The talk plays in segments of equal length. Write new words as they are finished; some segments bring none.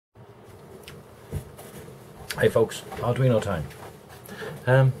Hey folks, Arduino time.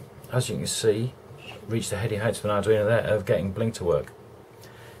 As you can see, reached the heady heights of an Arduino there of getting Blink to work.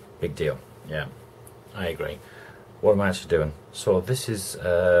 Big deal, yeah, I agree. What am I actually doing? So this is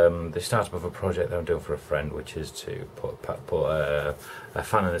the startup of a project that I'm doing for a friend, which is to put a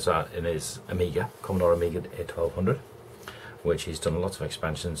fan in his Amiga, Commodore Amiga A1200, which he's done lots of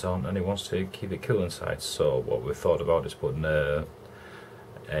expansions on, and he wants to keep it cool inside. So what we've thought about is putting a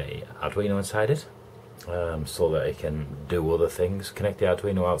Arduino inside it, so that it can do other things. Connect the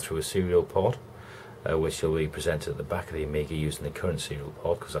Arduino out through a serial port, which will be presented at the back of the Amiga using the current serial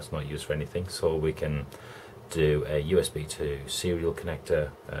port, because that's not used for anything. So we can do a USB to serial connector,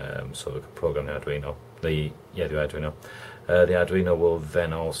 so we can program the Arduino. The Arduino. The Arduino will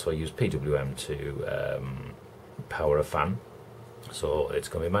then also use PWM to power a fan, so it's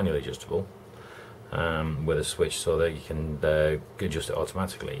going to be manually adjustable. With a switch so that you can adjust it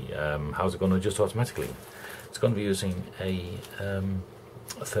automatically. How's it going to adjust automatically? It's going to be using a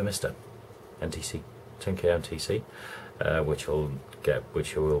thermistor, NTC, 10K NTC, which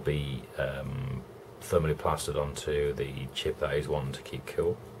will be thermally plastered onto the chip that is wanting to keep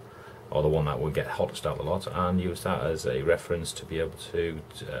cool, or the one that will get hottest out the lot, and use that as a reference to be able to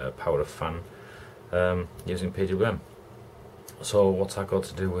power a fan using PWM. So what's that got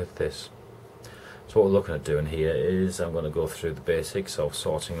to do with this? So what we're looking at doing here is I'm going to go through the basics of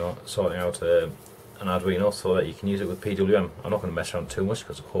sorting out an Arduino so that you can use it with PWM. I'm not going to mess around too much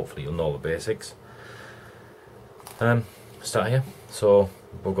because hopefully you'll know the basics. Start here. So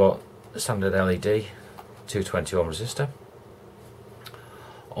we've got the standard LED 220 ohm resistor.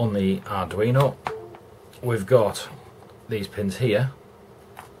 On the Arduino we've got these pins here,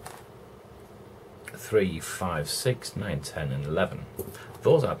 3, 5, 6, 9, 10 and 11.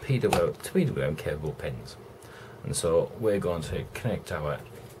 Those are PWM capable pins, and so we're going to connect our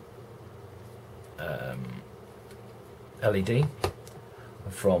LED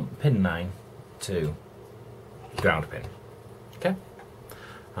from pin 9 to ground pin. Okay,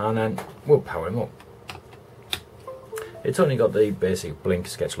 and then we'll power him up. It's only got the basic Blink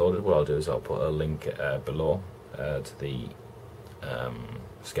sketch loaded. What I'll do is I'll put a link below to the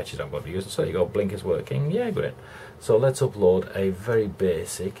sketches I'm going to be using. So you got Blink is working, yeah, great. So let's upload a very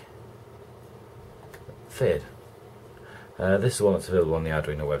basic fade. This is one that's available on the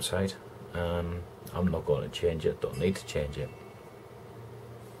Arduino website. I'm not going to change it, don't need to change it.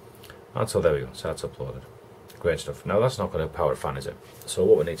 And so there we go, so that's uploaded. Great stuff. Now that's not going to power a fan, is it? So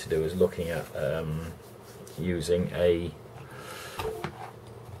what we need to do is looking at using a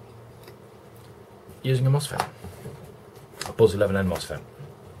MOSFET, a Buzz 11N MOSFET.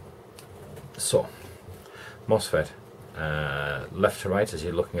 So, MOSFET, left to right as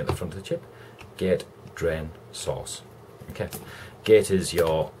you're looking at the front of the chip, gate, drain, source. Okay, gate is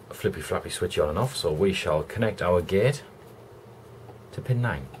your flippy flappy switch on and off, so we shall connect our gate to pin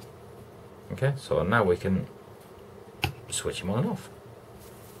 9. Okay, so now we can switch him on and off.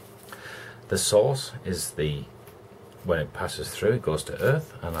 The source is when it passes through, it goes to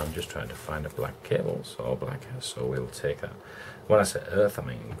earth, and I'm just trying to find a black cable, so we'll take that. When I say earth, I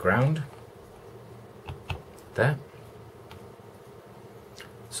mean ground. There.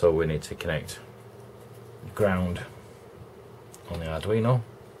 So we need to connect ground on the Arduino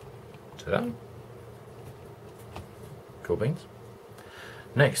to that. Cool beans.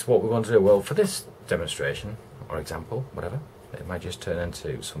 Next, what we want to do, well, for this demonstration or example, whatever, it might just turn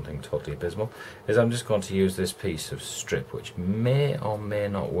into something totally abysmal, is I'm just going to use this piece of strip, which may or may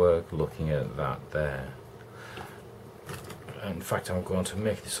not work looking at that there. In fact, I'm going to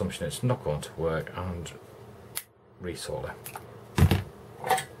make the assumption it's not going to work and resolder.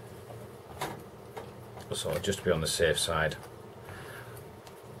 So just to be on the safe side,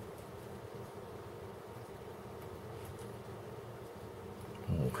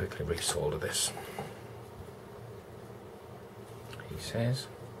 we'll quickly resolder this. He says.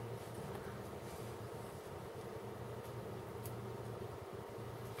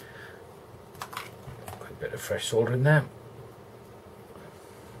 Quite a bit of fresh solder in there.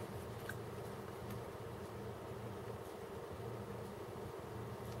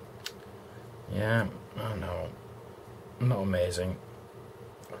 Yeah, I know, not amazing,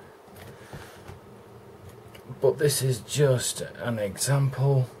 but this is just an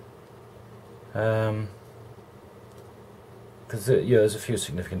example, because there's a few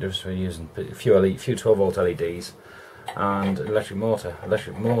significant differences between using a few 12 volt LEDs and electric motor.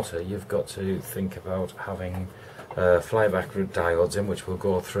 Electric motor, you've got to think about having flyback diodes in, which we'll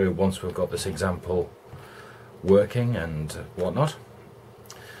go through once we've got this example working and whatnot.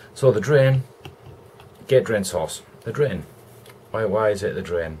 So the drain, gate, drain, source. The drain. Why is it the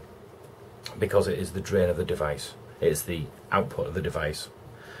drain? because it is the drain of the device. It's the output of the device.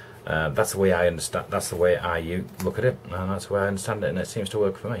 That's the way I understand. That's the way I look at it, and that's the way I understand it, and it seems to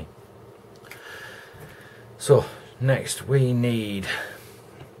work for me. So next we need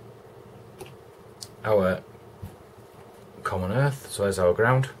our common earth. So there's our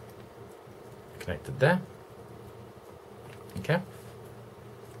ground connected there. Okay.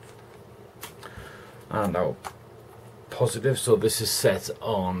 And our positive. So this is set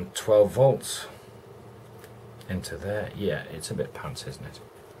on 12 volts into there. Yeah, it's a bit pants, isn't it?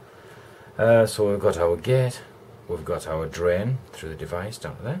 So we've got our gate, we've got our drain through the device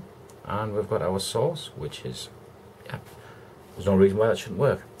down to there, and we've got our source, which is, yeah, there's no reason why that shouldn't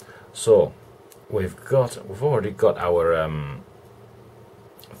work. So we've already got our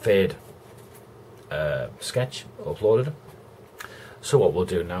fade sketch uploaded. So what we'll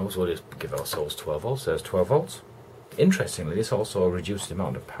do now is we'll just give ourselves 12 volts. There's 12 volts. Interestingly, this also reduces the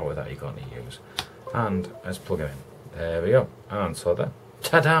amount of power that you're going to use. And let's plug it in. There we go. And so there.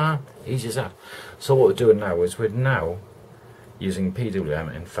 Ta-da! Easy as that. So what we're doing now is we're now using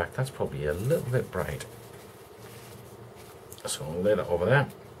PWM. In fact, that's probably a little bit bright. So I'll lay that over there.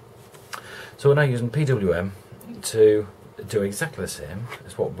 So we're now using PWM to do exactly the same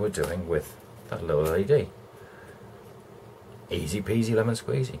as what we're doing with that little LED. Easy peasy lemon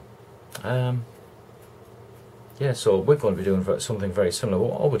squeezy. Yeah, so we're going to be doing something very similar.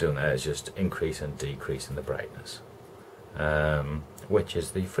 All we're doing there is just increase and decrease in the brightness, which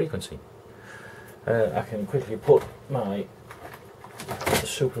is the frequency. I can quickly put my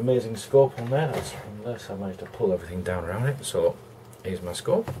super amazing scope on there. That's unless I managed to pull everything down around it. So here's my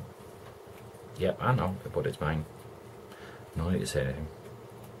scope. Yep, I know, but it's mine. No need to say anything.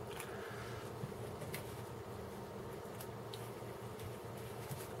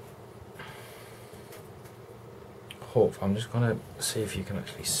 I'm just going to see if you can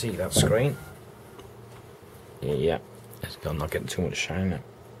actually see that screen. Yeah, it's not getting too much shine.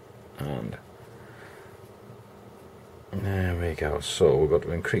 And there we go. So we've got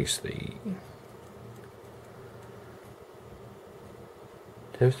to increase the.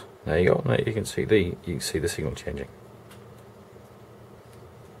 There you go. Now you can see the signal changing.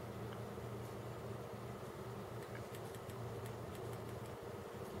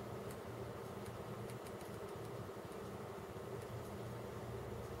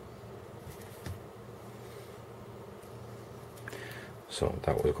 So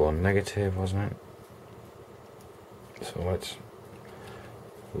that was going negative, wasn't it? So let's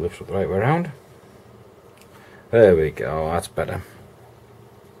lift it the right way around. There we go, that's better.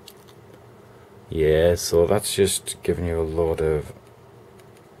 Yeah, so that's just giving you a load of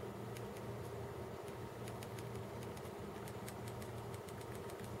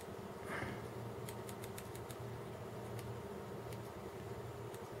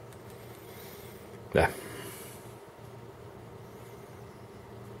there.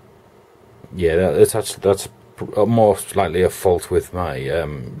 Yeah, that's most likely a fault with my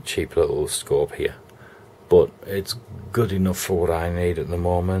cheap little scope here, but it's good enough for what I need at the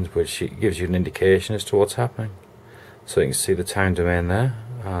moment, which gives you an indication as to what's happening. So you can see the time domain there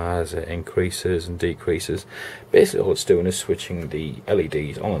as it increases and decreases. Basically all it's doing is switching the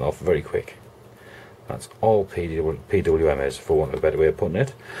LEDs on and off very quick. That's all PWM is, for want of a better way of putting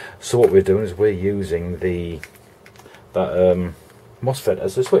it. So what we're doing is we're using that MOSFET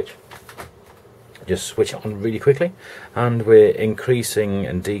as the switch. Just switch it on really quickly, and we're increasing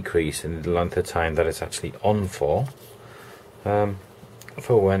and decreasing the length of time that it's actually on for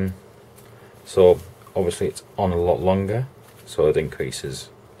when. So obviously it's on a lot longer, so it increase the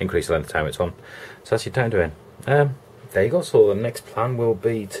length of time it's on. So that's your time doing. There you go. So the next plan will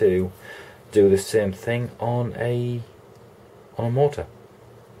be to do the same thing on a motor,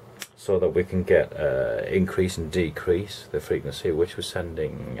 so that we can get increase and decrease the frequency which we're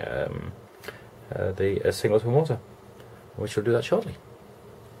sending the signal to a motor. We shall do that shortly.